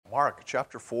Mark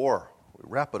chapter 4. We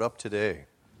wrap it up today.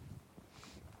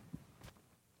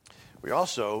 We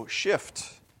also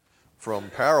shift from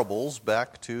parables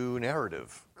back to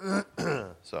narrative.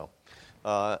 And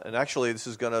actually this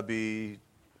is going to be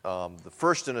the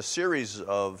first in a series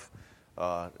of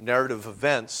narrative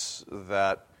events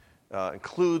that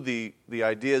include the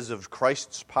ideas of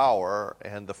Christ's power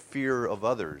and the fear of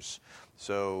others.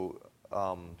 So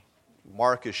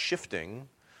Mark is shifting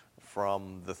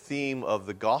from the theme of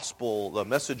the gospel, the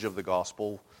message of the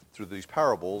gospel through these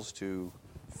parables to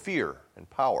fear and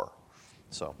power.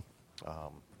 So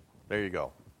there you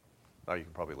go. Now you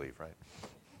can probably leave, right?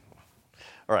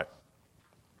 All right.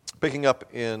 Picking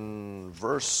up in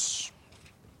verse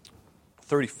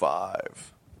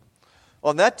 35.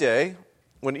 On that day,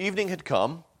 when evening had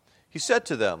come, he said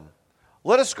to them,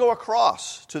 "Let us go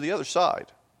across to the other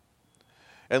side."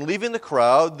 And leaving the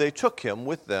crowd, they took him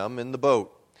with them in the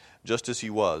boat, just as he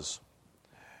was.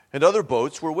 And other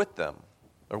boats were with them,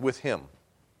 or with him.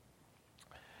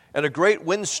 And a great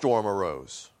windstorm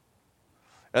arose,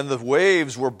 and the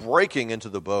waves were breaking into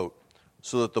the boat,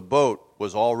 so that the boat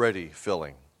was already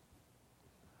filling.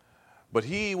 But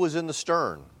he was in the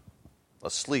stern,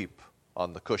 asleep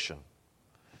on the cushion.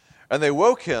 And they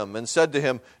woke him and said to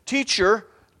him, "Teacher,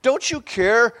 don't you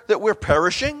care that we're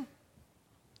perishing?"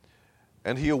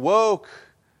 And he awoke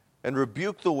and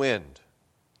rebuked the wind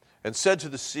and said to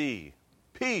the sea,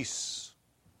 "Peace,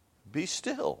 be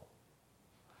still."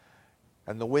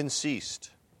 And the wind ceased,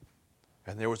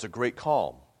 and there was a great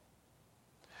calm.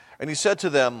 And he said to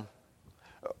them,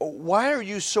 "Why are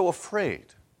you so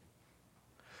afraid?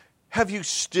 Have you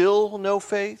still no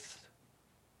faith?"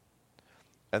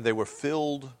 And they were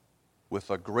filled with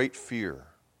a great fear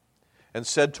and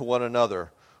said to one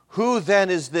another, "Who then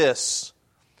is this,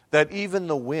 that even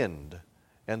the wind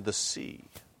and the sea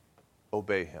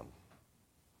obey him?"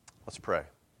 Let's pray.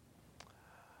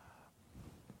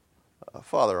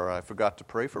 Father, I forgot to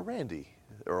pray for Randy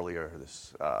earlier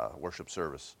this worship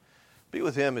service. Be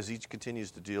with him as he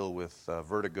continues to deal with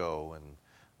vertigo, and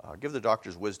give the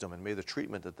doctors wisdom, and may the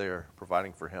treatment that they are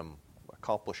providing for him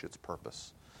accomplish its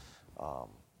purpose,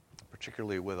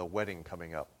 particularly with a wedding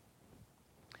coming up.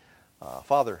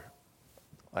 Father,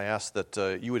 I ask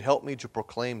that you would help me to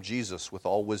proclaim Jesus with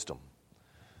all wisdom,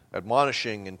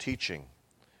 admonishing and teaching,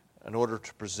 in order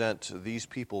to present these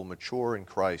people mature in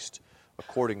Christ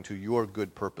according to your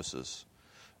good purposes.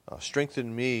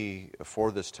 Strengthen me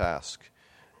for this task,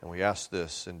 and we ask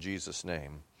this in Jesus'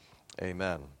 name.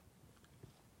 Amen.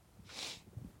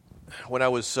 When I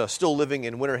was still living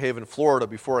in Winter Haven, Florida,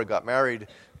 before I got married,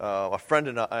 a friend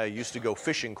and I used to go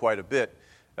fishing quite a bit.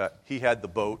 He had the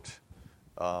boat,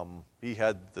 he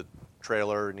had the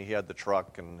trailer, and he had the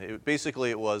truck, and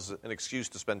it was an excuse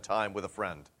to spend time with a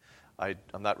friend.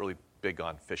 I'm not really big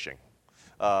on fishing.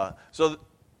 So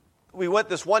we went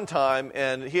this one time,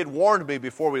 and he had warned me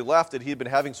before we left that he had been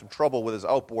having some trouble with his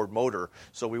outboard motor,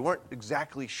 so we weren't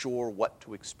exactly sure what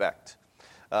to expect.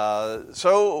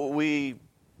 So we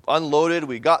unloaded,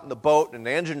 we got in the boat, and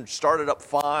the engine started up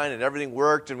fine, and everything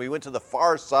worked, and we went to the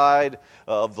far side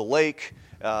of the lake,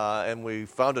 and we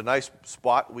found a nice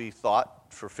spot, we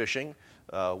thought, for fishing,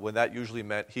 when that usually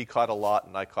meant he caught a lot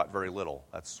and I caught very little.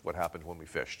 That's what happened when we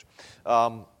fished.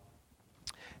 And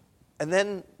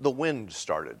then the wind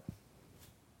started.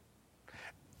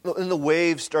 And the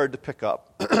waves started to pick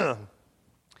up.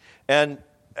 And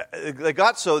it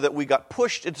got so that we got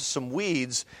pushed into some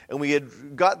weeds, and we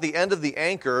had got the end of the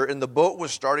anchor, and the boat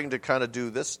was starting to kind of do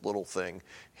this little thing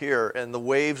here, and the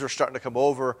waves were starting to come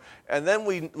over. And then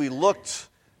we looked,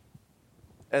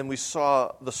 and we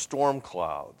saw the storm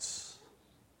clouds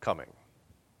coming.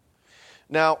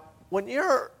 Now, when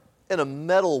you're in a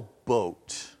metal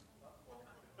boat,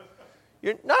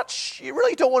 you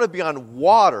really don't want to be on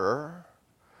water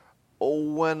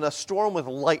when a storm with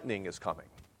lightning is coming.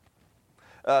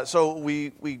 So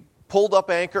we pulled up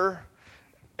anchor,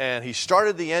 and he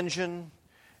started the engine,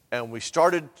 and we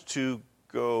started to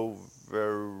go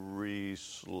very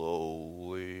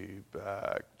slowly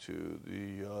back to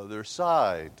the other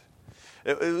side.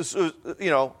 It was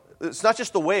it's not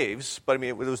just the waves, but I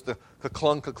mean, it was the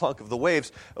clunk of the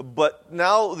waves. But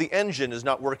now the engine is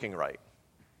not working right.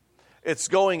 It's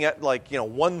going at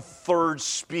 1/3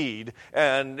 speed,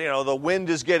 and the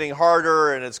wind is getting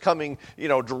harder, and it's coming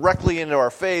directly into our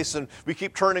face, and we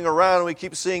keep turning around, and we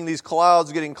keep seeing these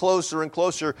clouds getting closer and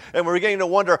closer, and we're beginning to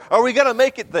wonder, are we going to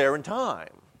make it there in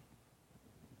time?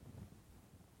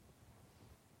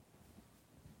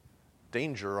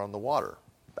 Danger on the water.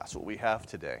 That's what we have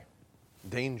today.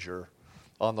 Danger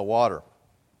on the water.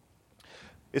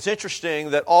 It's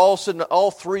interesting that all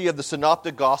three of the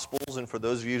synoptic Gospels And for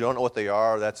those of you who don't know what they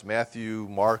are, that's Matthew,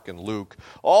 Mark, and Luke.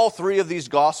 All three of these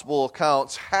gospel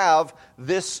accounts have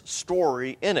this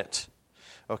story in it.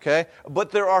 Okay?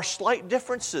 But there are slight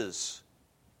differences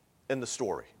in the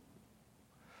story,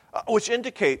 which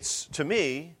indicates to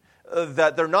me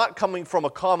that they're not coming from a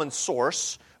common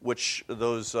source, which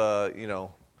those,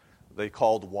 they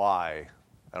called why.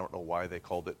 I don't know why they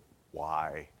called it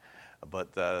why.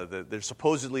 But there's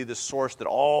supposedly this source that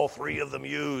all three of them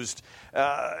used,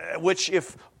 which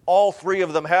if all three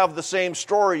of them have the same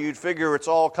story, you'd figure it's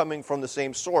all coming from the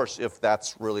same source, if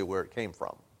that's really where it came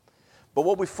from. But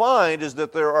what we find is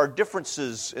that there are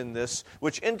differences in this,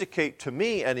 which indicate to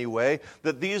me anyway,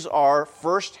 that these are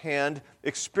first-hand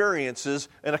experiences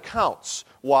and accounts.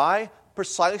 Why?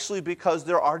 Precisely because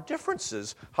there are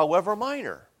differences, however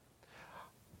minor.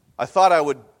 I thought I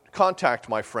would contact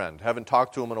my friend. Haven't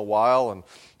talked to him in a while, and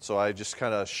so I just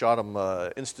kind of shot him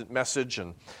an instant message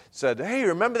and said, "Hey,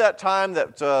 remember that time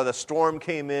that the storm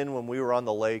came in when we were on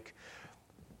the lake?"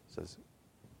 He says,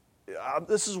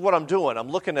 "This is what I'm doing. I'm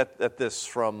looking at this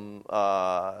from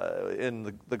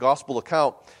in the gospel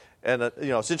account, and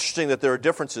it's interesting that there are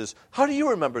differences. How do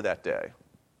you remember that day?"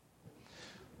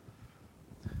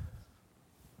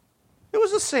 It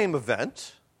was the same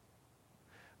event,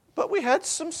 but we had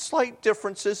some slight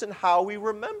differences in how we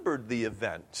remembered the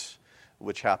event,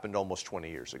 which happened almost 20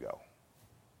 years ago.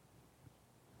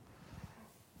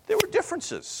 There were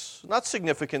differences, not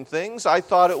significant things. I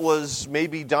thought it was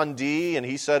maybe Dundee, and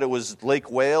he said it was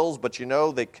Lake Wales, but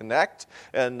they connect.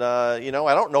 And, I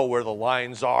don't know where the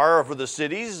lines are for the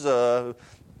cities.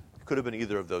 Could have been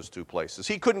either of those two places.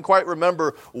 He couldn't quite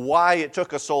remember why it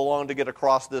took us so long to get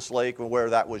across this lake and where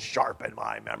that was sharp in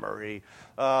my memory.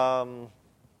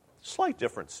 Slight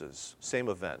differences, same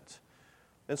event.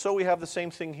 And so we have the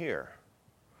same thing here.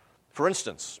 For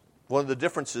instance, one of the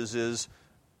differences is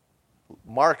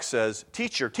Mark says,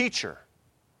 "Teacher, teacher."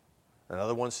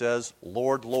 Another one says,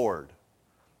 "Lord, Lord."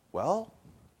 Well,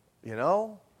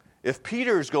 if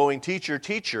Peter's going teacher,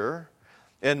 teacher,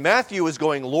 and Matthew is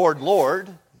going Lord,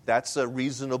 Lord, that's a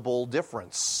reasonable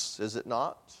difference, is it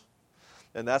not?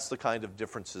 And that's the kind of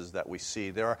differences that we see.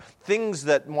 There are things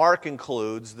that Mark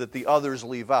includes that the others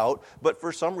leave out, but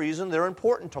for some reason they're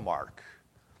important to Mark,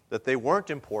 that they weren't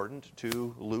important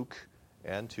to Luke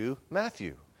and to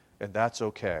Matthew, and that's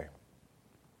okay.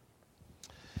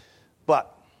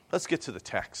 But let's get to the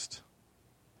text,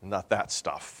 not that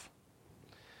stuff.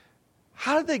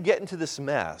 How did they get into this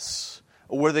mess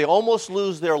where they almost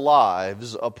lose their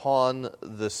lives upon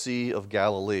the Sea of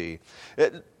Galilee?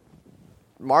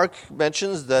 Mark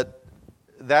mentions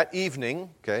that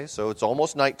evening, okay, so it's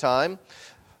almost nighttime,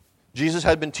 Jesus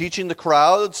had been teaching the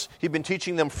crowds. He'd been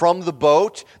teaching them from the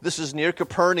boat. This is near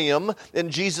Capernaum, and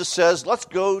Jesus says, "Let's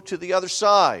go to the other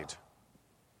side."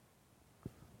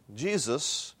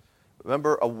 Jesus,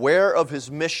 remember, aware of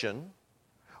his mission,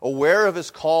 aware of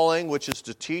his calling, which is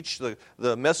to teach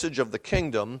the message of the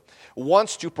kingdom,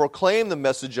 wants to proclaim the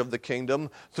message of the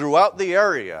kingdom throughout the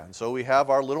area. And so we have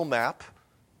our little map.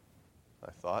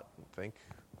 I think.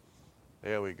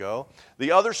 There we go.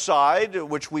 The other side,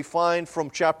 which we find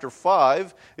from chapter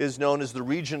 5, is known as the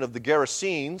region of the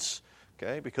Gerasenes,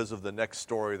 okay, because of the next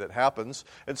story that happens.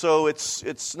 And so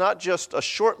it's not just a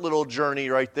short little journey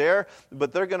right there,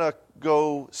 but they're going to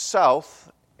go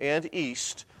south and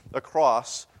east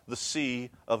across the Sea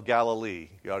of Galilee.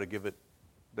 You ought to give it,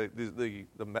 the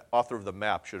author of the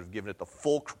map should have given it the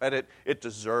full credit it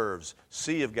deserves.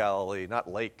 Sea of Galilee, not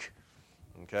lake.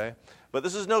 Okay? But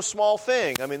this is no small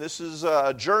thing. I mean, this is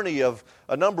a journey of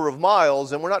a number of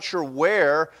miles, and we're not sure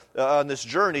where on this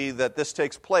journey that this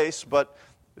takes place, but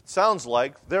it sounds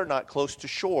like they're not close to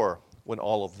shore when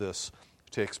all of this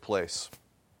takes place.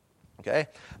 Okay?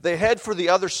 They head for the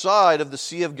other side of the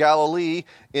Sea of Galilee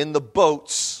in the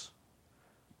boats.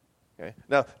 Okay?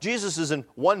 Now, Jesus is in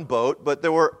one boat, but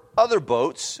there were other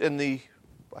boats in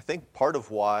I think part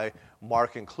of why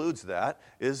Mark includes that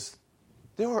is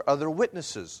there were other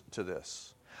witnesses to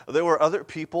this. There were other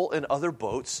people in other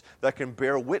boats that can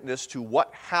bear witness to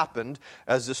what happened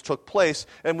as this took place.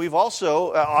 And we've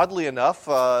also, oddly enough,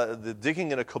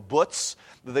 digging in a kibbutz,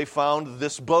 they found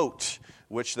this boat,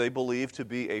 which they believe to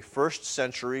be a first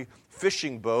century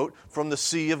fishing boat from the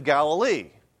Sea of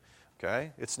Galilee.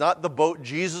 Okay? It's not the boat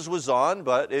Jesus was on,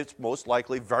 but it's most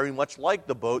likely very much like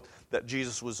the boat that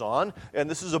Jesus was on. And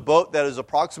this is a boat that is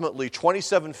approximately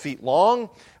 27 feet long.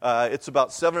 It's about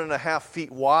 7.5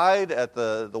 feet wide at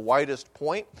the widest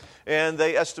point. And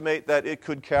they estimate that it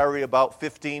could carry about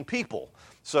 15 people.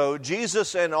 So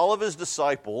Jesus and all of his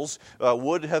disciples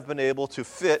would have been able to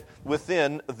fit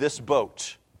within this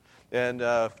boat.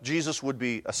 And Jesus would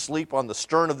be asleep on the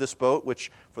stern of this boat,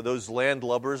 which for those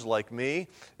landlubbers like me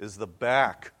is the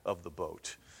back of the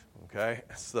boat. Okay?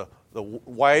 It's the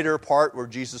wider part where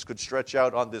Jesus could stretch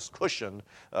out on this cushion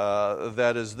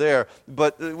that is there.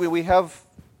 But we have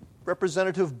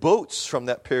representative boats from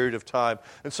that period of time.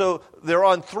 And so they're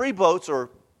on 3 boats, or,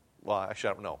 well,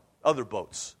 actually, I don't know, other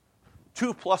boats.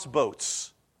 2+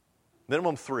 boats.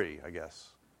 Minimum 3, I guess.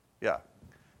 Yeah,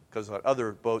 because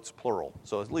other boats, plural.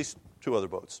 So at least 2 other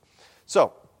boats.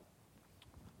 So,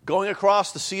 going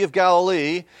across the Sea of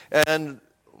Galilee, and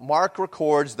Mark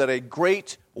records that a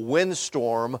great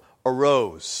windstorm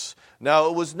arose. Now,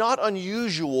 it was not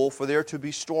unusual for there to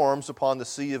be storms upon the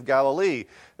Sea of Galilee.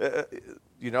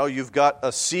 You've got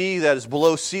a sea that is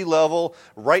below sea level,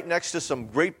 right next to some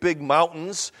great big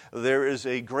mountains. There is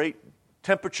a great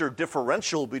temperature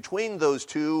differential between those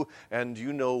two, and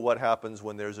you know what happens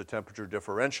when there's a temperature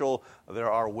differential.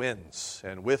 There are winds,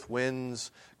 and with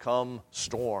winds come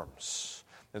storms.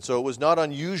 And so it was not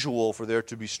unusual for there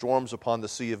to be storms upon the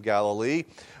Sea of Galilee.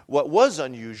 What was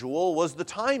unusual was the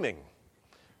timing.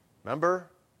 Remember,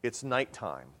 it's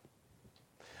nighttime.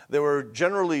 There were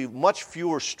generally much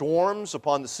fewer storms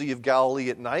upon the Sea of Galilee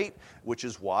at night, which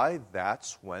is why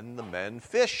that's when the men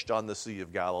fished on the Sea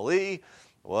of Galilee,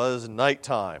 was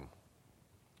nighttime.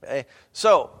 Okay?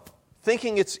 So,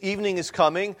 thinking its evening is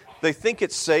coming, they think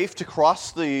it's safe to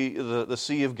cross the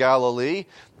Sea of Galilee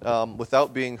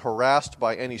without being harassed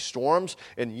by any storms,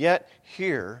 and yet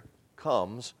here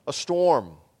comes a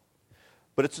storm.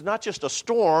 But it's not just a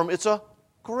storm, it's a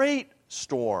great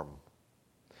storm.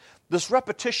 This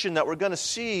repetition that we're going to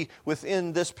see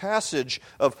within this passage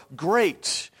of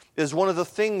great is one of the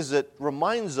things that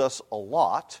reminds us a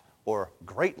lot, or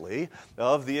greatly,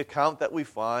 of the account that we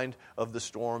find of the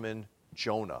storm in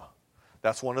Jonah.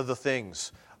 That's one of the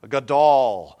things.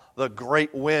 Gadol, the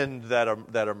great wind that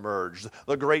emerged,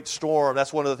 the great storm.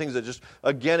 That's one of the things that just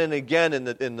again and again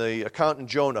in the account in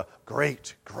Jonah.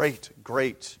 Great, great,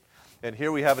 great. And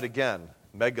here we have it again.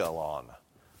 Megalon.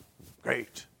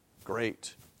 Great,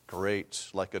 great, great.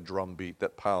 Like a drum beat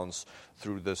that pounds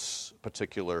through this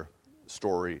particular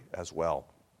story as well.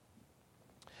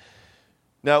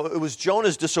 Now, it was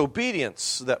Jonah's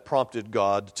disobedience that prompted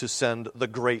God to send the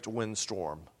great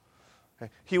windstorm.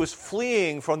 He was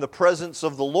fleeing from the presence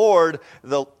of the Lord.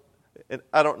 And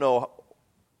I don't know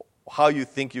how you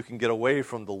think you can get away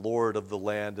from the Lord of the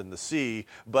land and the sea,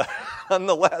 but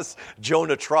nonetheless,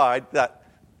 Jonah tried. That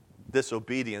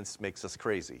disobedience makes us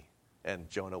crazy. And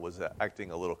Jonah was acting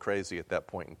a little crazy at that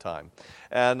point in time.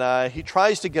 And he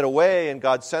tries to get away, and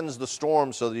God sends the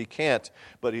storm so that he can't.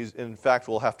 But he, in fact,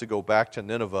 will have to go back to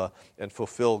Nineveh and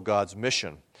fulfill God's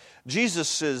mission.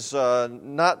 Jesus is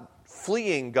not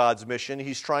fleeing God's mission.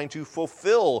 He's trying to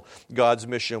fulfill God's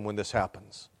mission when this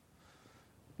happens.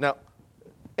 Now,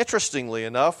 interestingly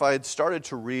enough, I had started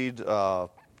to read, for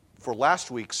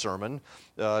last week's sermon,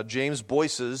 James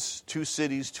Boyce's 2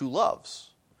 Cities, 2 Loves.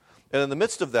 And in the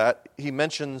midst of that, he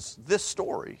mentions this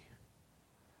story.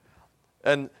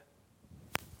 And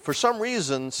for some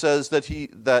reason says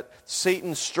that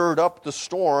Satan stirred up the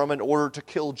storm in order to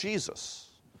kill Jesus.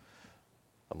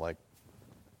 I'm like,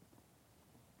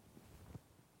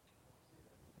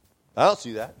 I don't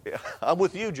see that. I'm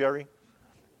with you, Jerry.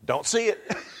 Don't see it.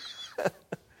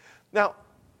 Now,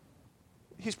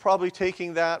 he's probably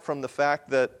taking that from the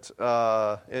fact that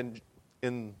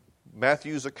in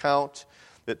Matthew's account,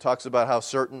 it talks about how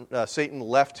Satan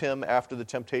left him after the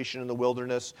temptation in the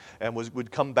wilderness and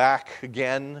would come back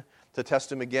again to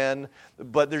test him again.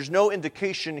 But there's no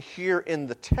indication here in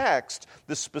the text,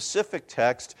 the specific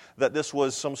text, that this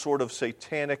was some sort of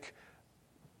satanic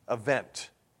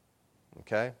event.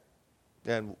 Okay?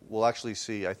 And we'll actually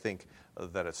see, I think,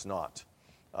 that it's not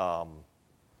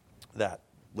that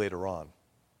later on.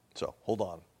 So, hold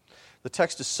on. The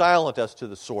text is silent as to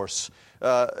the source.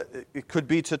 It could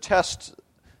be to test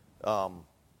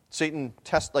Satan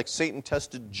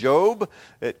tested Job.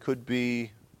 It could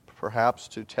be perhaps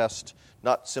to test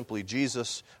not simply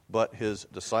Jesus, but his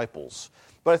disciples.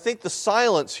 But I think the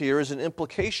silence here is an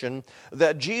implication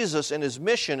that Jesus and his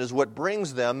mission is what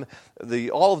brings them,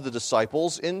 all of the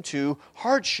disciples, into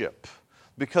hardship.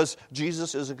 Because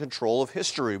Jesus is in control of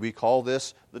history. We call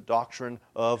this the doctrine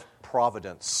of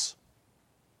providence.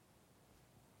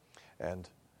 And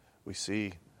we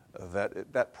see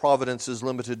that providence is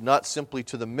limited not simply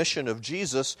to the mission of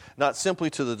Jesus, not simply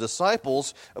to the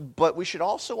disciples, but we should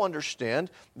also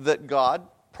understand that God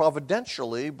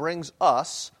providentially brings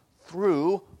us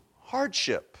through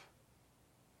hardship.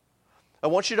 I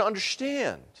want you to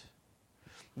understand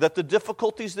that the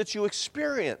difficulties that you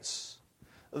experience,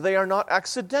 they are not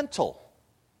accidental.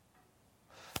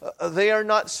 They are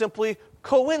not simply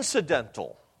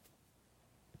coincidental,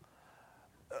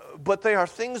 but they are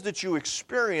things that you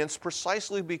experience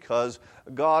precisely because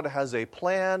God has a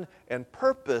plan and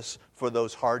purpose for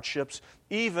those hardships,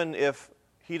 even if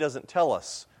He doesn't tell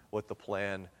us what the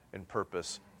plan and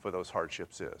purpose for those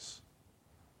hardships is.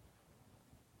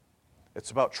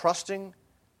 It's about trusting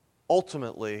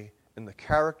ultimately in the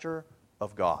character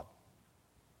of God.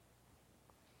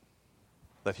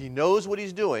 That He knows what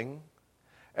He's doing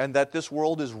and that this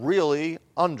world is really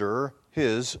under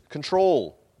His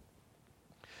control.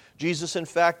 Jesus, in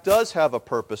fact, does have a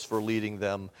purpose for leading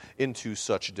them into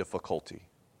such difficulty.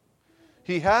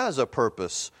 He has a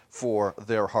purpose for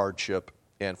their hardship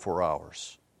and for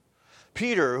ours.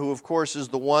 Peter, who of course is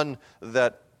the one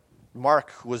that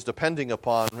Mark was depending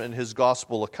upon in his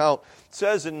gospel account,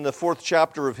 says in the 4th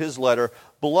chapter of his letter,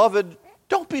 "Beloved,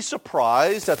 don't be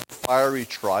surprised at the fiery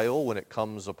trial when it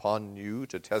comes upon you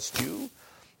to test you,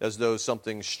 as though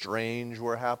something strange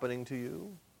were happening to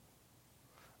you."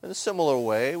 In a similar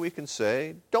way, we can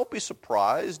say, don't be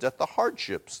surprised at the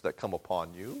hardships that come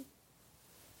upon you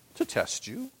to test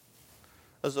you,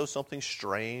 as though something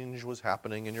strange was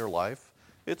happening in your life.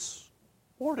 It's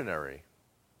ordinary,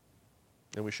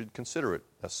 and we should consider it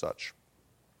as such.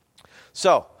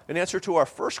 So, in answer to our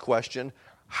first question,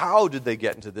 how did they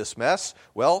get into this mess?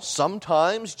 Well,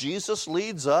 sometimes Jesus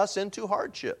leads us into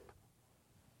hardship.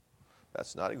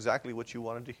 That's not exactly what you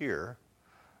wanted to hear,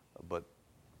 but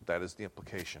that is the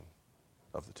implication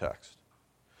of the text.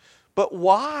 But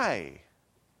why?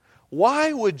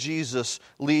 Why would Jesus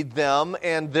lead them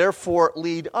and therefore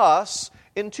lead us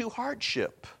into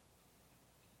hardship?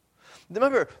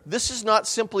 Remember, this is not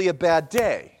simply a bad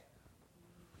day.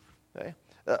 Okay?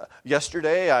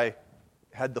 Yesterday, I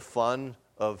had the fun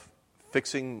of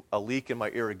fixing a leak in my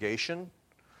irrigation,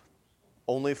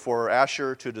 only for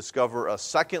Asher to discover a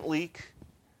second leak,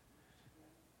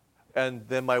 and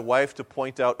then my wife to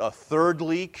point out a third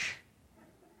leak.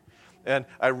 And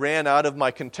I ran out of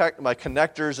my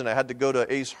connectors, and I had to go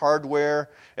to Ace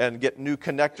Hardware and get new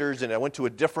connectors, and I went to a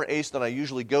different Ace than I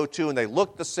usually go to, and they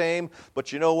looked the same,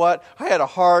 but you know what? I had a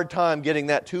hard time getting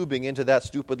that tubing into that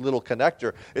stupid little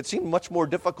connector. It seemed much more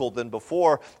difficult than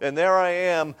before, and there I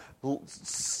am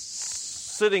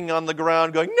sitting on the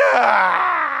ground going,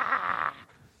 "Nah!"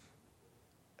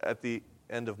 at the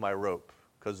end of my rope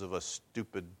because of a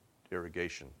stupid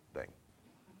irrigation thing.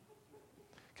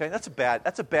 Okay, that's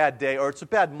a bad day, or it's a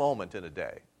bad moment in a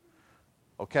day.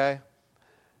 Okay?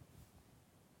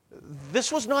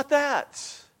 This was not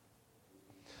that.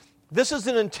 This is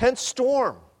an intense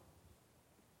storm.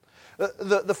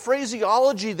 The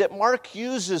phraseology that Mark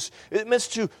uses, it means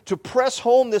to press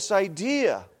home this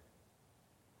idea.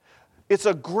 It's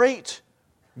a great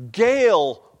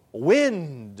gale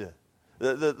wind.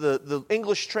 The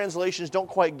English translations don't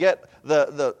quite get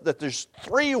that there's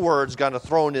 3 words kind of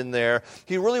thrown in there.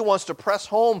 He really wants to press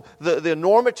home the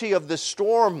enormity of this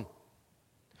storm.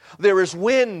 There is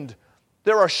wind.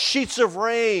 There are sheets of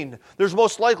rain. There's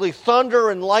most likely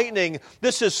thunder and lightning.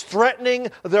 This is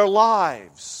threatening their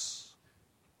lives.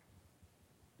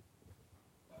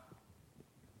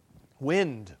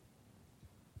 Wind.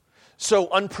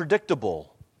 So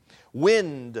unpredictable.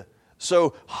 Wind.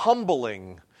 So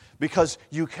humbling. Because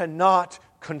you cannot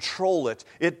control it.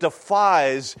 It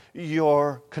defies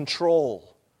your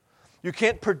control. You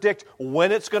can't predict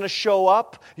when it's going to show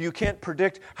up. You can't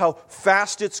predict how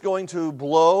fast it's going to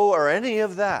blow or any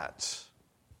of that.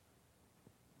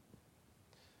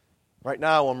 Right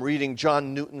now I'm reading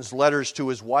John Newton's letters to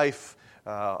his wife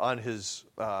on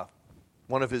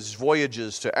one of his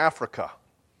voyages to Africa.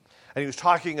 And he was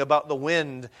talking about the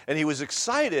wind, and he was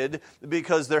excited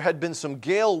because there had been some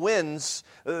gale winds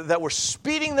that were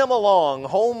speeding them along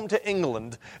home to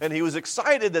England. And he was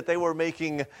excited that they were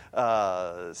making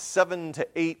 7 to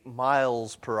 8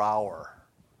 miles per hour.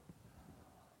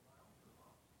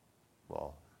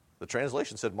 Well, the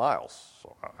translation said miles,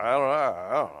 so I don't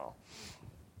know.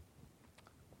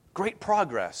 Great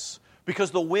progress,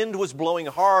 because the wind was blowing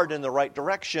hard in the right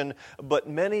direction, but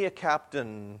many a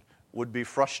captain would be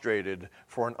frustrated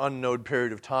for an unknown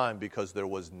period of time because there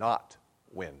was not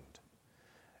wind.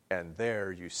 And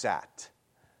there you sat,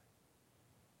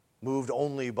 moved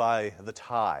only by the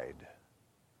tide,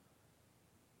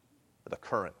 the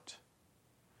current,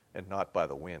 and not by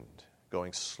the wind,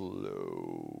 going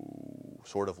slow,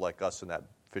 sort of like us in that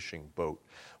fishing boat,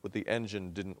 but the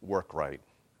engine didn't work right.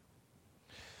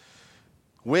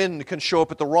 Wind can show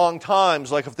up at the wrong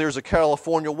times, like if there's a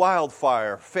California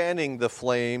wildfire, fanning the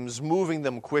flames, moving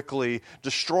them quickly,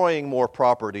 destroying more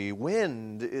property.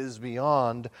 Wind is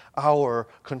beyond our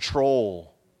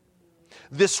control.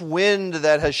 This wind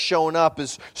that has shown up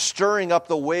is stirring up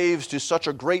the waves to such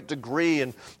a great degree.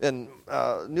 And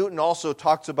Newton also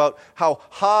talks about how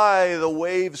high the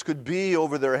waves could be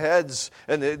over their heads.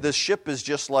 And the ship is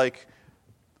just like,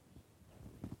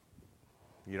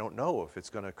 you don't know if it's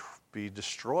going to be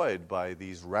destroyed by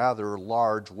these rather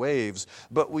large waves.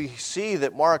 But we see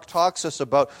that Mark talks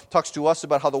to us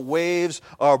about how the waves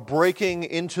are breaking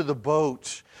into the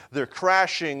boat. They're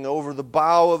crashing over the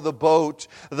bow of the boat.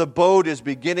 The boat is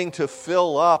beginning to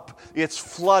fill up. It's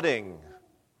flooding.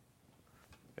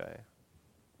 Okay.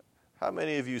 How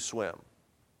many of you swim?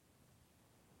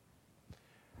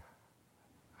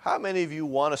 How many of you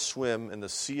want to swim in the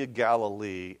Sea of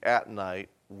Galilee at night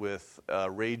with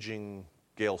a raging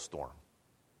gale storm?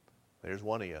 There's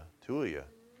one of you, two of you.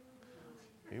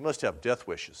 You must have death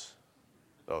wishes.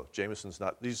 Oh, Jameson's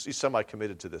not, he's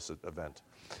semi-committed to this event.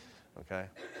 Okay?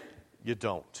 You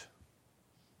don't.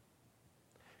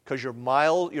 Because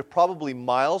you're probably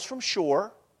miles from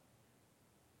shore.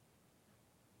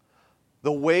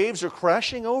 The waves are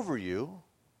crashing over you.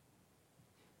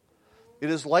 It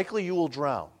is likely you will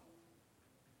drown.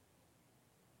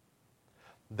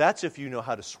 That's if you know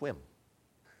how to swim.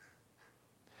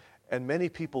 And many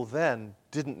people then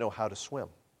didn't know how to swim.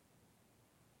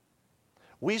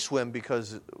 We swim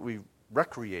because we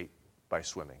recreate by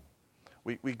swimming.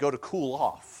 We go to cool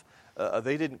off.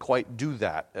 They didn't quite do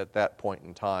that at that point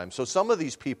in time. So some of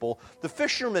these people, the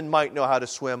fishermen might know how to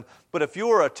swim, but if you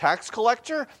were a tax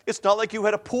collector, it's not like you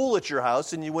had a pool at your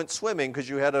house and you went swimming because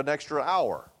you had an extra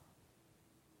hour.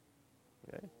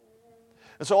 Okay?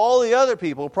 And so all the other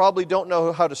people probably don't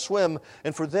know how to swim,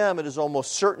 and for them it is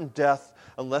almost certain death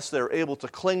unless they're able to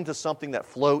cling to something that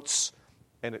floats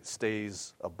and it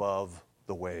stays above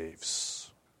the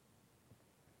waves.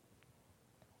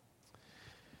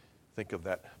 Think of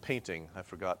that painting. I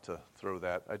forgot to throw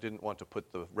that. I didn't want to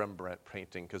put the Rembrandt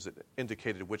painting because it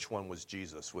indicated which one was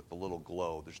Jesus with the little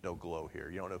glow. There's no glow here.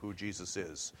 You don't know who Jesus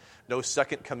is. No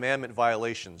second commandment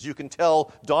violations. You can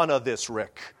tell Donna this,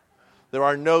 Rick. There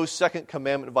are no second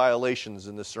commandment violations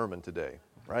in this sermon today,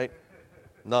 right?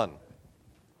 None.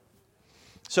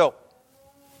 So,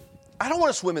 I don't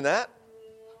want to swim in that.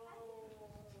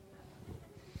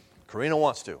 Karina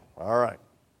wants to. All right.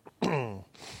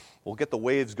 We'll get the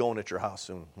waves going at your house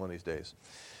soon, one of these days.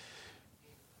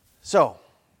 So,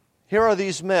 here are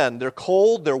these men. They're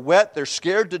cold, they're wet, they're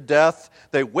scared to death.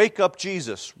 They wake up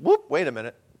Jesus. Whoop, wait a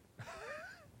minute.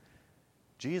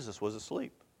 Jesus was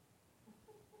asleep.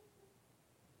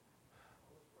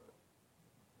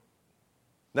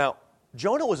 Now,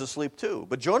 Jonah was asleep too,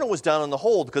 but Jonah was down in the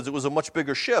hold because it was a much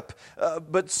bigger ship.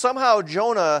 But somehow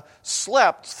Jonah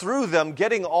slept through them,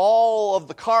 getting all of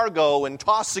the cargo and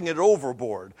tossing it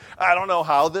overboard. I don't know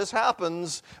how this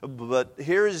happens, but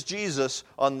here is Jesus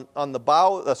on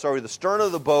the stern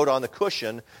of the boat on the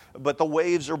cushion, but the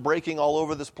waves are breaking all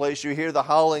over this place. You hear the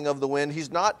howling of the wind.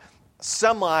 He's not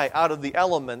semi out of the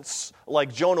elements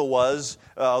like Jonah was,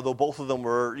 though both of them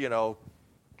were,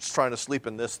 just trying to sleep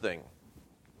in this thing.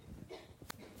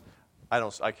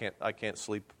 I can't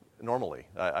sleep normally.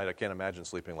 I can't imagine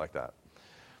sleeping like that.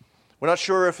 We're not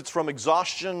sure if it's from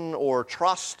exhaustion or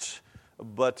trust,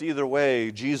 but either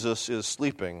way, Jesus is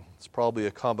sleeping. It's probably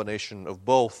a combination of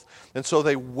both. And so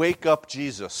they wake up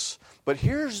Jesus. But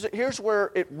here's where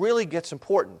it really gets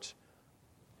important.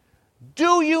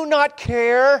 Do you not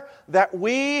care that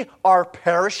we are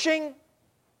perishing?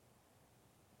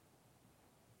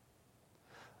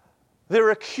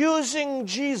 They're accusing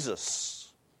Jesus.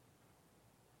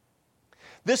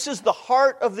 This is the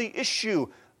heart of the issue,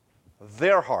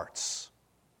 their hearts.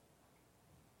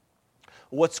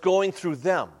 What's going through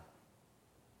them.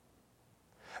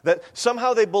 That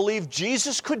somehow they believe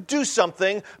Jesus could do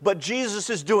something, but Jesus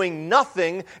is doing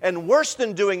nothing, and worse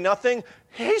than doing nothing,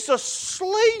 he's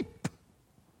asleep.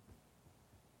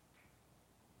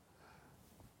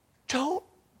 Don't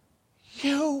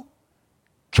you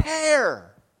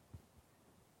care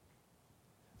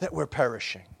that we're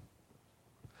perishing?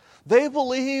 They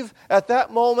believe at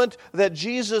that moment that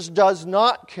Jesus does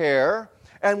not care,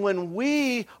 and when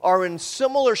we are in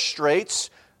similar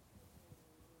straits,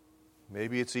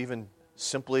 maybe it's even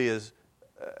simply as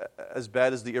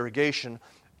bad as the irrigation,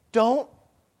 don't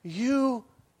you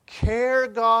care,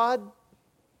 God?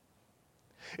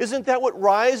 Isn't that what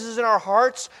rises in our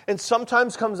hearts and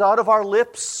sometimes comes out of our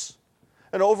lips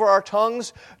and over our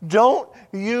tongues? Don't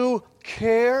you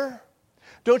care?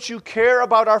 Don't you care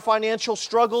about our financial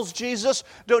struggles, Jesus?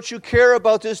 Don't you care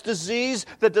about this disease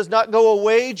that does not go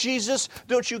away, Jesus?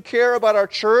 Don't you care about our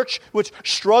church, which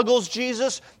struggles,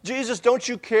 Jesus? Jesus, don't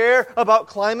you care about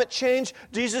climate change?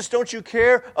 Jesus, don't you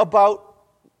care about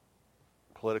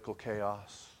political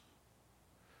chaos.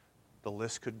 The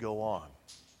list could go on.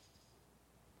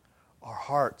 Our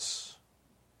hearts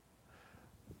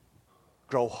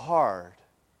grow hard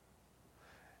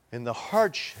in the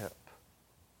hardship,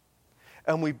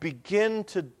 and we begin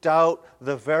to doubt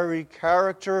the very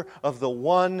character of the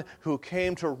one who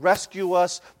came to rescue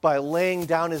us by laying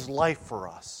down his life for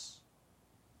us.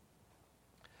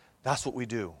 That's what we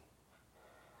do.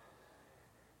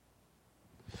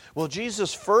 Well,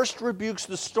 Jesus first rebukes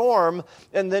the storm,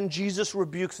 and then Jesus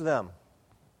rebukes them.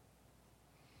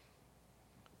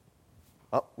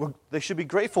 They should be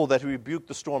grateful that he rebuked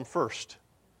the storm first.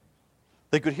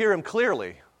 They could hear him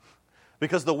clearly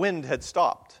because the wind had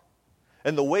stopped,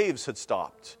 and the waves had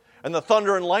stopped, and the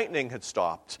thunder and lightning had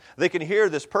stopped. They can hear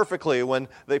this perfectly when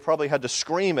they probably had to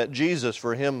scream at Jesus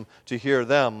for him to hear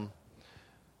them.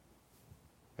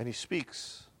 And he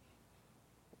speaks.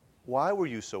 Why were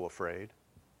you so afraid?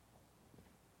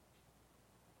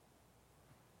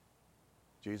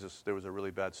 Jesus, there was a really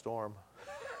bad storm.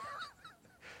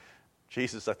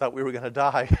 Jesus, I thought we were going to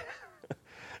die.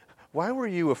 Why were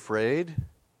you afraid?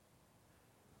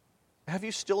 Have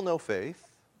you still no faith?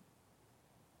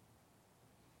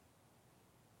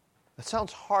 That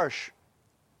sounds harsh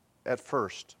at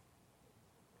first.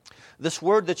 This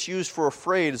word that's used for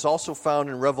afraid is also found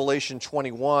in Revelation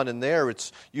 21, and there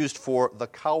it's used for the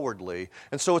cowardly.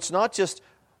 And so it's not just,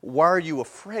 why are you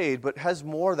afraid, but has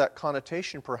more that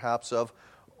connotation perhaps of,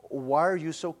 why are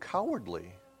you so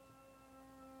cowardly?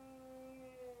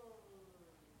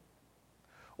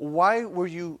 Why were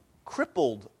you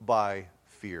crippled by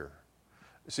fear?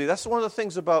 See, that's one of the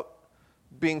things about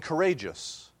being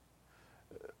courageous.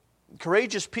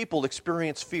 Courageous people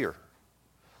experience fear.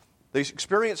 They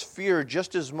experience fear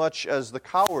just as much as the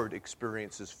coward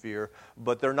experiences fear,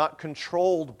 but they're not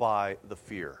controlled by the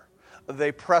fear.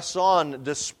 They press on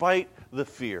despite the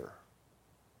fear.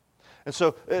 And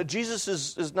so Jesus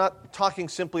is not talking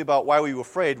simply about why were you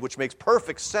afraid, which makes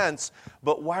perfect sense,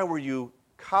 but why were you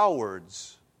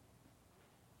cowards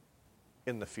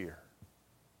in the fear?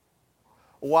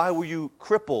 Why were you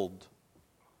crippled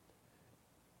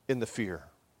in the fear?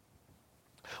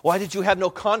 Why did you have no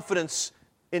confidence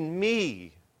in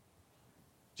me,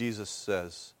 Jesus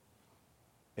says,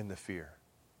 in the fear?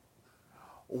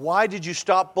 Why did you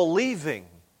stop believing?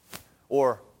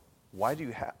 Or why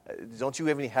don't you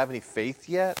have any faith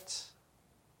yet?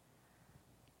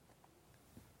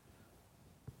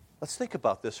 Let's think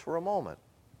about this for a moment.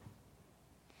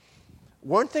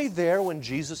 Weren't they there when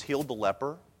Jesus healed the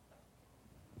leper?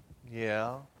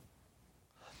 Yeah.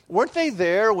 Weren't they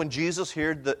there when Jesus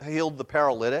healed the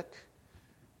paralytic?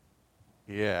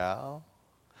 Yeah.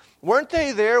 Weren't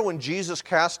they there when Jesus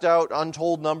cast out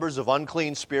untold numbers of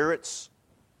unclean spirits?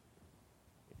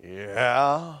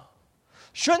 Yeah.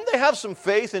 Shouldn't they have some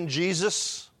faith in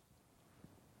Jesus?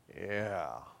 Yeah.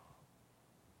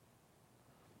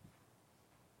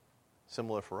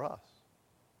 Similar for us.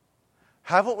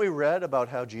 Haven't we read about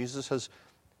how Jesus has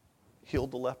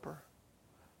healed the leper,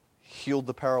 healed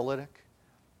the paralytic,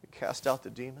 cast out the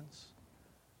demons?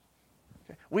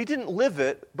 Okay. We didn't live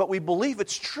it, but we believe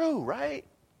it's true, right?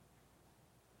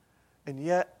 And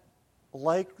yet,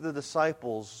 like the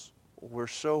disciples, we're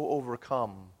so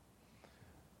overcome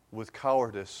with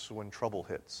cowardice when trouble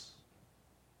hits.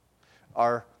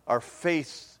 Our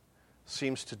faith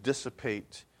seems to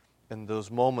dissipate in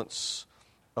those moments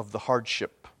of the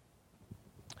hardship.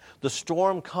 The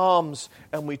storm comes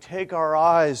and we take our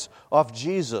eyes off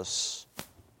Jesus.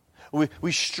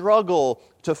 We struggle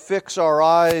to fix our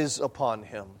eyes upon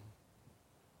him.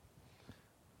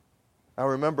 I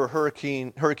remember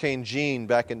Hurricane Jean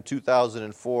back in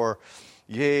 2004.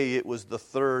 Yay, it was the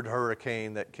third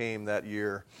hurricane that came that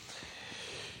year.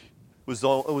 It was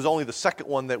only the second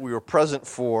one that we were present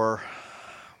for,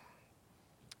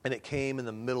 and it came in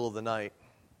the middle of the night.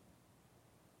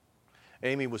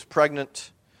 Amy was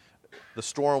pregnant. The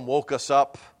storm woke us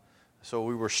up, so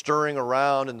we were stirring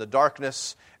around in the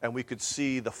darkness, and we could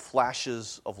see the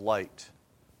flashes of light.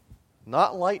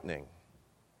 Not lightning.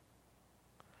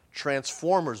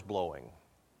 Transformers blowing.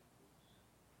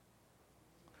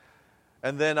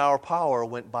 And then our power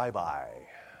went bye-bye.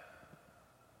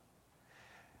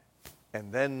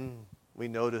 And then we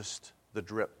noticed the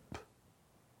drip.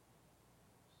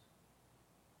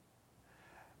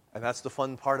 And that's the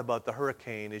fun part about the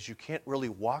hurricane, is you can't really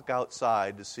walk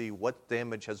outside to see what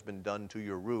damage has been done to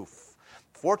your roof.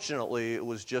 Fortunately, it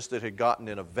was just that it had gotten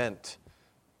in a vent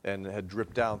and had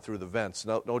dripped down through the vents.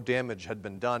 No damage had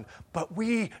been done. But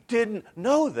we didn't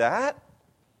know that.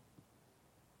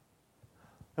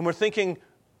 And we're thinking,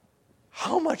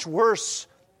 how much worse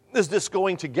is this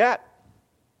going to get?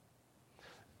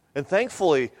 And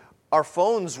thankfully, our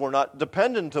phones were not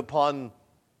dependent upon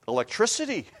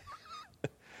electricity.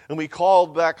 And we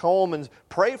called back home and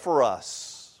pray for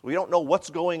us. We don't know what's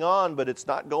going on, but it's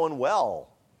not going well.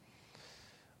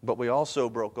 But we also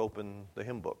broke open the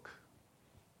hymn book.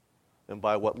 And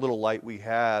by what little light we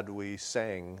had, we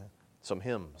sang some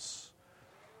hymns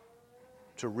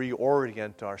to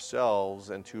reorient ourselves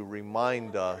and to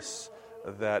remind us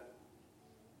that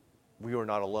we are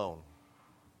not alone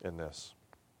in this.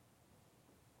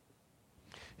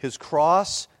 His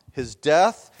cross, His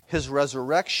death, His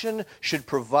resurrection should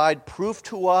provide proof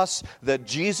to us that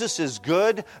Jesus is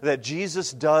good, that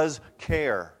Jesus does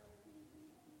care.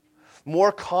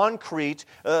 More concrete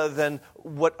than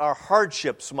what our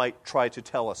hardships might try to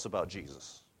tell us about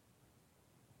Jesus.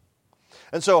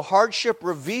 And so hardship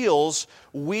reveals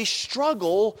we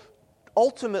struggle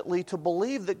ultimately to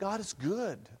believe that God is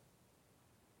good.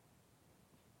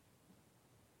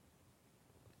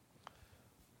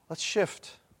 Let's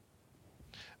shift.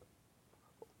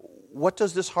 What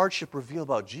does this hardship reveal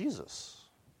about Jesus?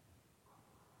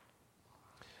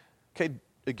 Okay,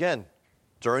 again,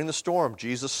 during the storm,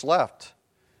 Jesus slept.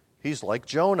 He's like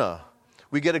Jonah.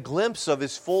 We get a glimpse of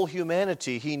His full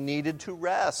humanity. He needed to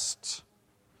rest.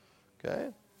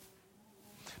 Okay?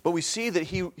 But we see that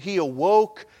he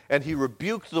awoke and He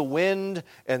rebuked the wind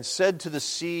and said to the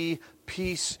sea,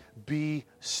 "Peace, be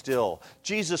still."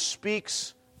 Jesus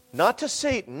speaks not to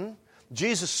Satan.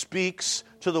 Jesus speaks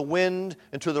to the wind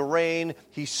and to the rain.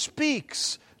 He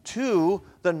speaks to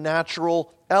the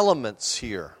natural elements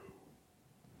here.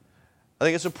 I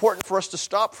think it's important for us to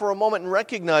stop for a moment and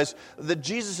recognize that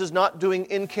Jesus is not doing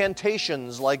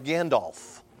incantations like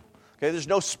Gandalf. Okay, there's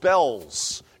no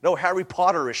spells, no Harry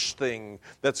Potter-ish thing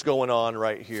that's going on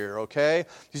right here, okay?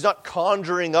 He's not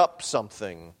conjuring up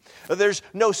something. There's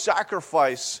no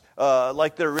sacrifice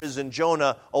like there is in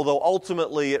Jonah, although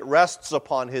ultimately it rests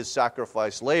upon his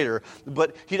sacrifice later.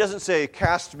 But He doesn't say,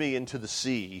 "Cast me into the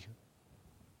sea."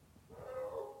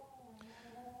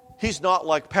 He's not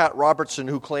like Pat Robertson,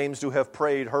 who claims to have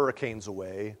prayed hurricanes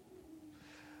away.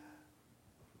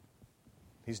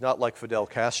 He's not like Fidel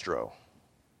Castro.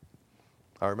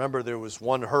 I remember there was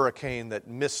one hurricane that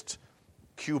missed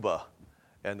Cuba,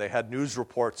 and they had news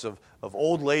reports of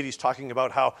old ladies talking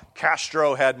about how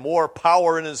Castro had more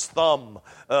power in his thumb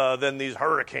than these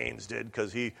hurricanes did,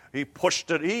 because he pushed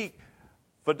it.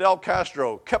 Fidel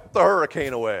Castro kept the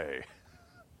hurricane away.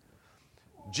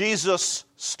 Jesus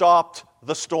stopped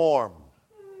the storm.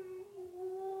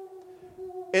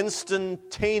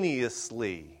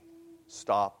 Instantaneously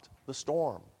stopped the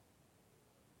storm.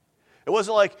 It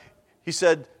wasn't like He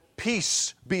said,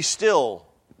 "Peace, be still,"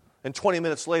 and 20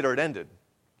 minutes later it ended,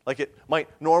 like it might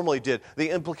normally did.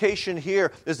 The implication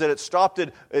here is that it stopped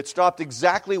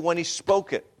exactly when He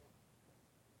spoke it,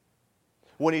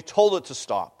 when He told it to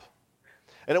stop.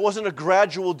 And it wasn't a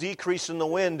gradual decrease in the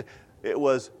wind. It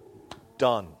was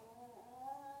done.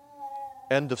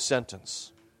 End of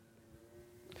sentence.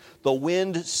 The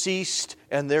wind ceased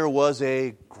and there was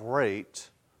a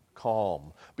great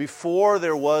calm. Before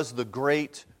there was the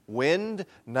great wind,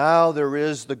 now there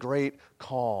is the great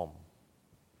calm.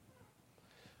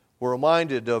 We're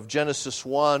reminded of Genesis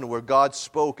 1 where God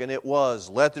spoke and it was,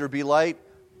 "Let there be light,"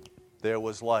 there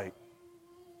was light.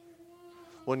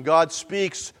 When God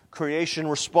speaks, creation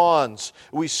responds.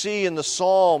 We see in the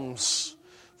Psalms,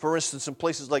 for instance, in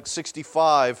places like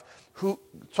 65,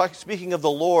 speaking of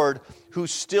the Lord, who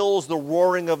stills the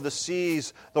roaring of the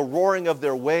seas, the roaring of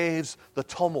their waves, the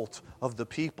tumult of the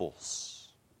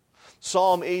peoples.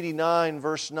 Psalm 89,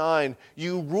 verse 9,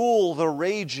 "You rule the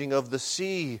raging of the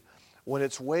sea. When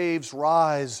its waves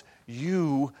rise,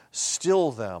 you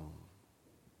still them."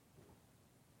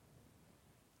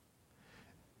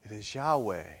 It is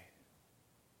Yahweh,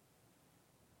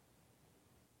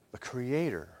 the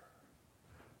Creator,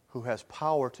 who has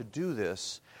power to do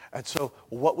this. And so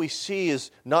what we see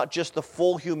is not just the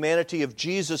full humanity of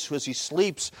Jesus as He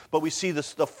sleeps, but we see the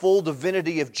full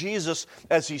divinity of Jesus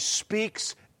as He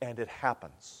speaks, and it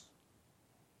happens.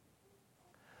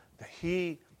 That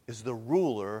He is the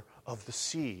ruler of the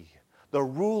sea, the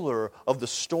ruler of the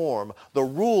storm, the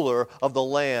ruler of the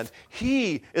land.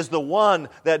 He is the one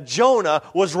that Jonah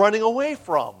was running away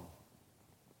from.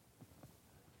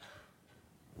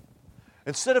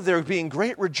 Instead of there being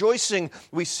great rejoicing,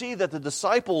 we see that the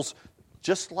disciples,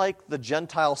 just like the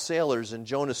Gentile sailors in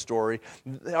Jonah's story,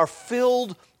 they are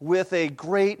filled with a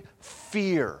great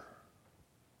fear.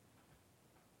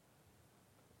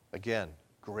 Again,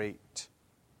 great.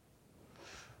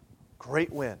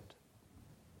 Great wind,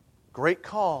 great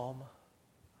calm,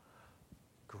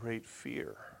 great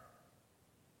fear.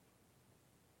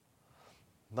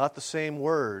 Not the same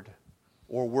word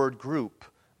or word group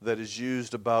that is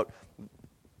used about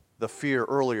the fear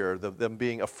earlier, them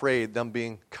being afraid, them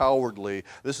being cowardly.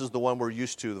 This is the one we're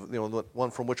used to, the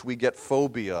one from which we get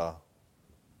phobia.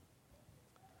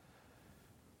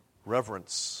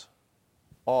 Reverence,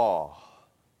 awe,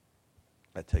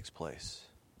 that takes place.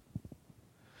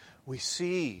 We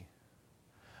see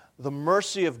the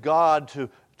mercy of God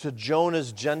to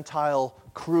Jonah's Gentile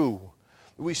crew.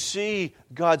 We see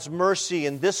God's mercy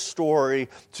in this story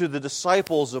to the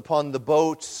disciples upon the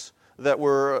boats that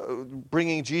were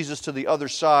bringing Jesus to the other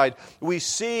side. We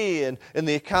see in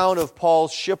the account of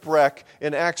Paul's shipwreck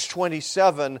in Acts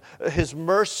 27, his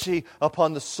mercy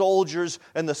upon the soldiers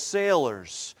and the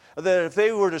sailors. That if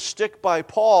they were to stick by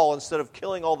Paul instead of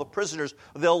killing all the prisoners,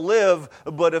 they'll live,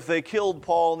 but if they killed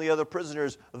Paul and the other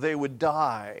prisoners, they would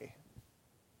die.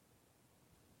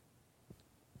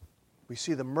 We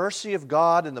see the mercy of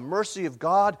God, and the mercy of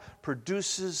God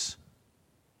produces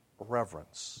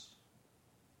reverence.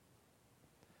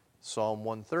 Psalm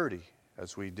 130,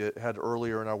 as we had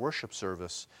earlier in our worship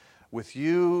service. With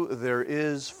you there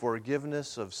is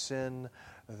forgiveness of sin,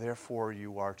 therefore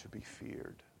you are to be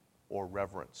feared or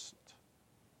reverenced.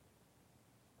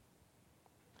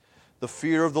 The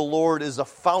fear of the Lord is a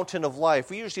fountain of life.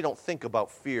 We usually don't think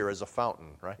about fear as a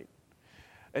fountain, right?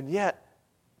 And yet,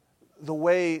 the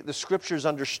way the Scriptures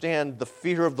understand the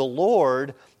fear of the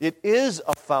Lord, it is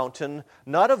a fountain,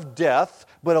 not of death,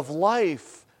 but of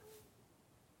life.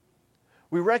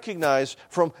 We recognize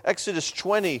from Exodus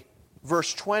 20,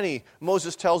 verse 20,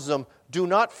 Moses tells them, do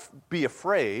not be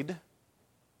afraid,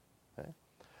 okay?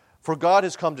 For God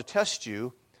has come to test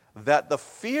you, that the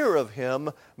fear of Him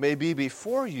may be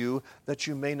before you, that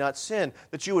you may not sin.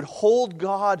 That you would hold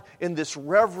God in this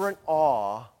reverent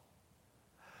awe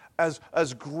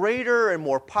as greater and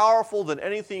more powerful than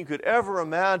anything you could ever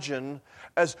imagine,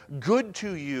 as good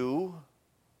to you,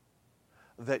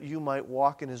 that you might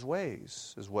walk in His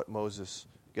ways, is what Moses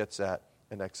gets at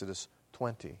in Exodus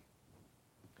 20.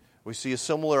 We see a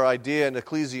similar idea in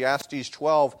Ecclesiastes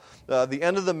 12. The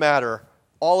end of the matter,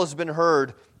 all has been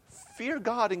heard. Fear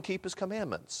God and keep His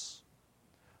commandments.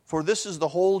 For this is the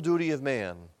whole duty of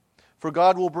man. For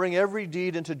God will bring every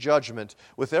deed into judgment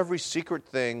with every secret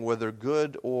thing, whether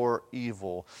good or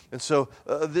evil. And so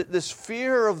this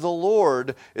fear of the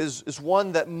Lord is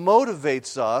one that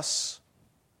motivates us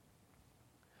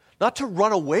not to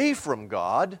run away from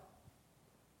God,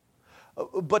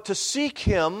 but to seek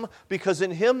Him, because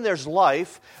in Him there's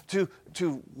life, to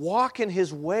walk in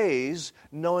His ways,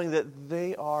 knowing that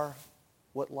they are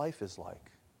what life is like.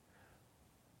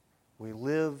 We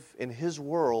live in His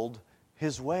world,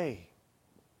 His way,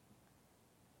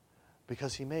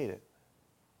 because He made it.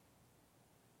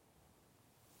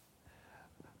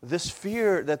 This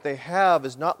fear that they have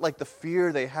is not like the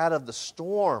fear they had of the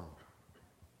storm,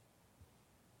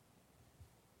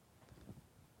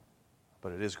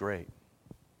 but it is great.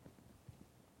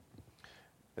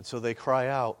 And so they cry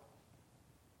out,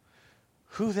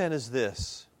 "Who then is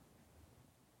this?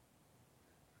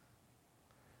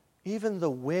 Even the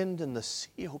wind and the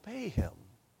sea obey Him."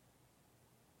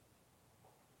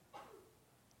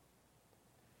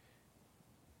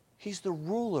 He's the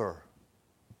ruler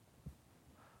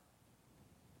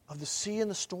of the sea and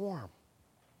the storm.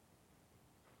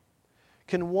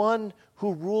 Can one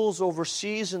who rules over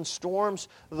seas and storms,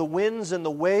 the winds and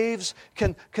the waves,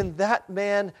 can that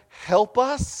man help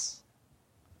us?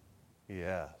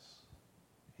 Yes,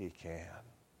 He can.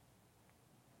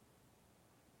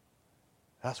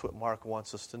 That's what Mark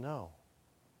wants us to know.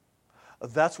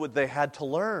 That's what they had to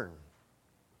learn.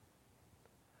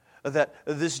 That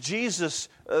this Jesus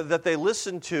that they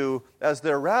listened to as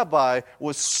their rabbi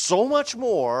was so much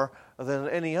more than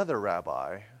any other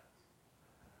rabbi.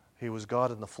 He was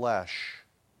God in the flesh.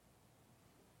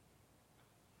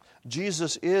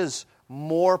 Jesus is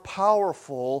more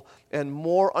powerful and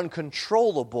more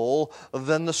uncontrollable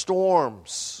than the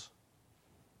storms.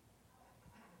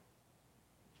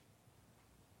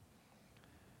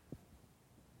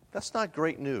 That's not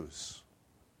great news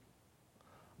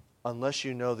unless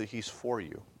you know that He's for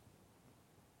you.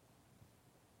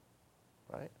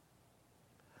 Right?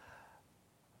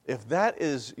 If that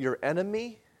is your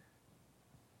enemy,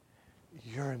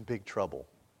 you're in big trouble.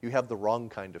 You have the wrong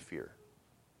kind of fear.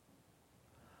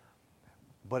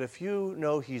 But if you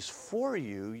know He's for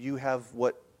you, you have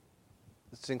what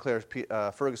Sinclair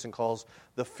Ferguson calls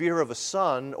the fear of a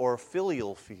son, or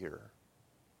filial fear,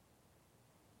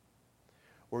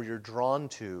 where you're drawn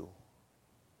to,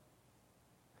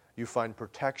 you find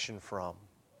protection from,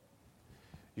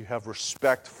 you have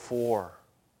respect for,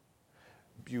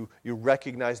 you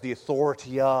recognize the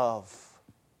authority of.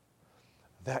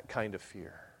 that kind of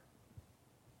fear.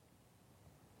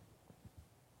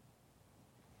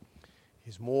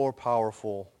 He's more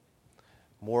powerful,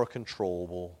 more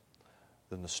controllable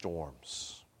than the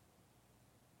storms.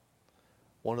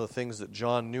 One of the things that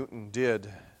John Newton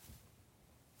did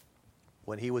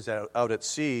when he was out at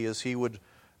sea is he would,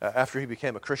 after he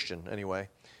became a Christian anyway,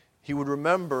 he would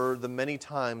remember the many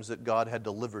times that God had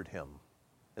delivered him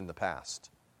in the past.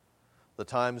 The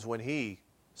times when he,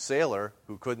 sailor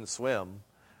who couldn't swim,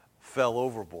 fell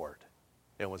overboard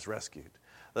and was rescued.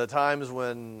 The times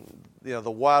when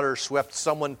the water swept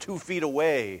someone 2 feet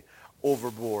away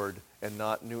overboard and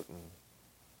not Newton.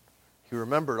 He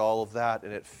remembered all of that,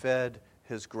 and it fed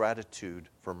his gratitude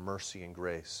for mercy and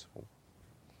grace.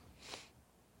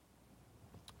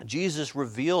 Jesus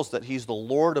reveals that he's the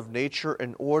Lord of nature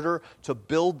in order to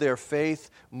build their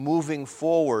faith moving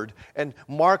forward. And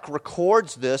Mark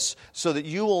records this so that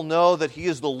you will know that he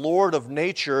is the Lord of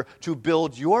nature to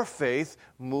build your faith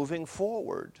moving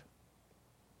forward.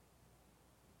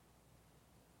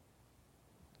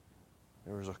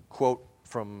 There was a quote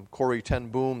from Corrie ten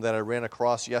Boom that I ran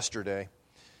across yesterday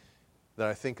that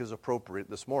I think is appropriate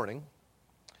this morning.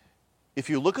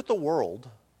 If you look at the world,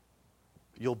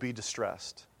 you'll be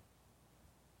distressed.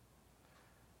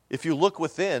 If you look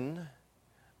within,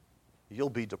 you'll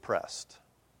be depressed.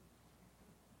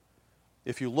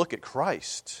 If you look at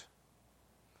Christ,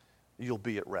 you'll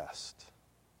be at rest.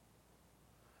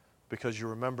 Because you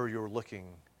remember you're looking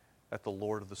at the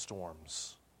Lord of the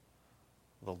storms,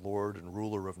 the Lord and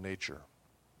ruler of nature.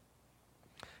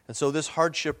 And so this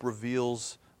hardship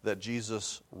reveals that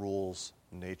Jesus rules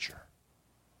nature.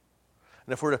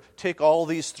 And if we're to take all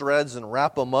these threads and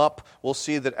wrap them up, we'll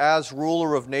see that as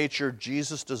ruler of nature,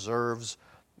 Jesus deserves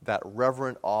that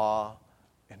reverent awe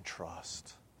and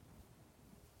trust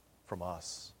from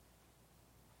us.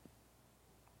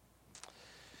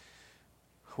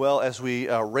 Well, as we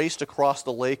raced across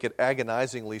the lake at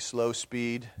agonizingly slow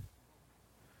speed,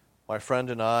 my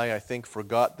friend and I think,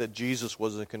 forgot that Jesus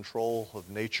was in control of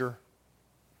nature.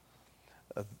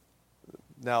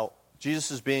 Now,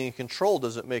 Jesus' being in control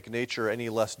doesn't make nature any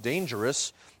less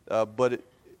dangerous, but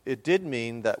it did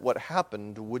mean that what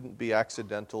happened wouldn't be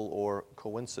accidental or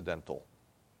coincidental.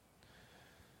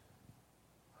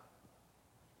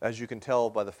 As you can tell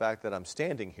by the fact that I'm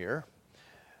standing here,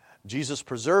 Jesus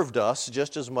preserved us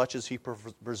just as much as he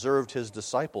preserved his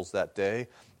disciples that day.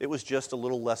 It was just a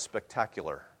little less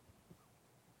spectacular.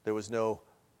 There was no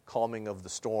calming of the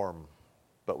storm,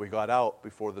 but we got out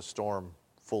before the storm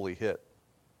fully hit.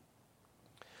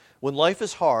 When life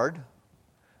is hard,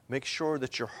 make sure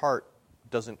that your heart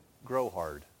doesn't grow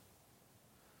hard.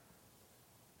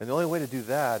 And the only way to do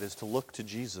that is to look to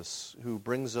Jesus, who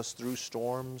brings us through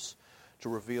storms, to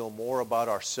reveal more about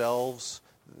ourselves,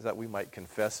 that we might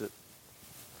confess it,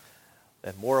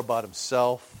 and more about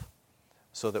himself,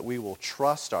 so that we will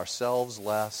trust ourselves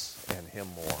less and him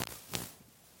more.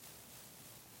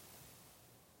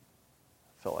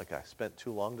 Felt like I spent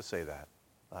too long to say that.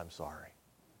 I'm sorry.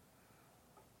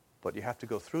 But you have to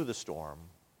go through the storm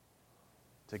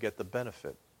to get the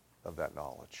benefit of that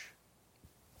knowledge.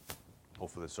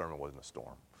 Hopefully the sermon wasn't a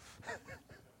storm.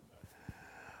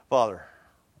 Father,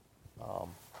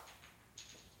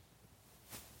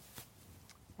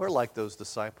 we're like those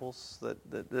disciples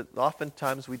that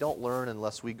oftentimes we don't learn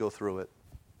unless we go through it.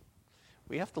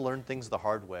 We have to learn things the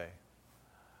hard way.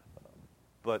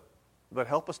 But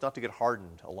help us not to get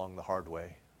hardened along the hard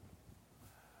way.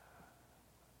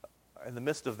 In the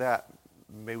midst of that,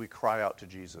 may we cry out to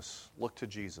Jesus, look to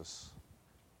Jesus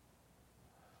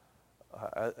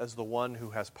as the one who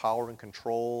has power and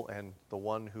control and the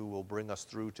one who will bring us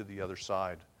through to the other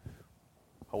side,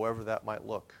 however that might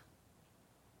look.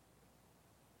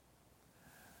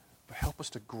 But help us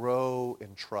to grow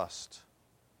in trust.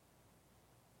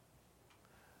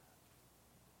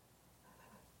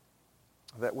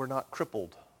 That we're not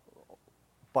crippled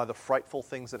by the frightful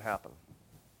things that happen.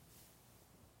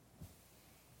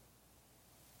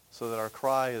 So that our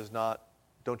cry is not,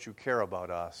 don't you care about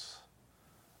us,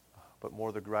 but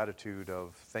more the gratitude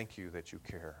of, thank you that you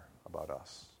care about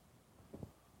us.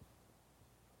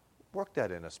 Work that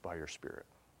in us by your Spirit.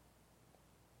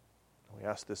 We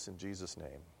ask this in Jesus'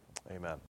 name. Amen.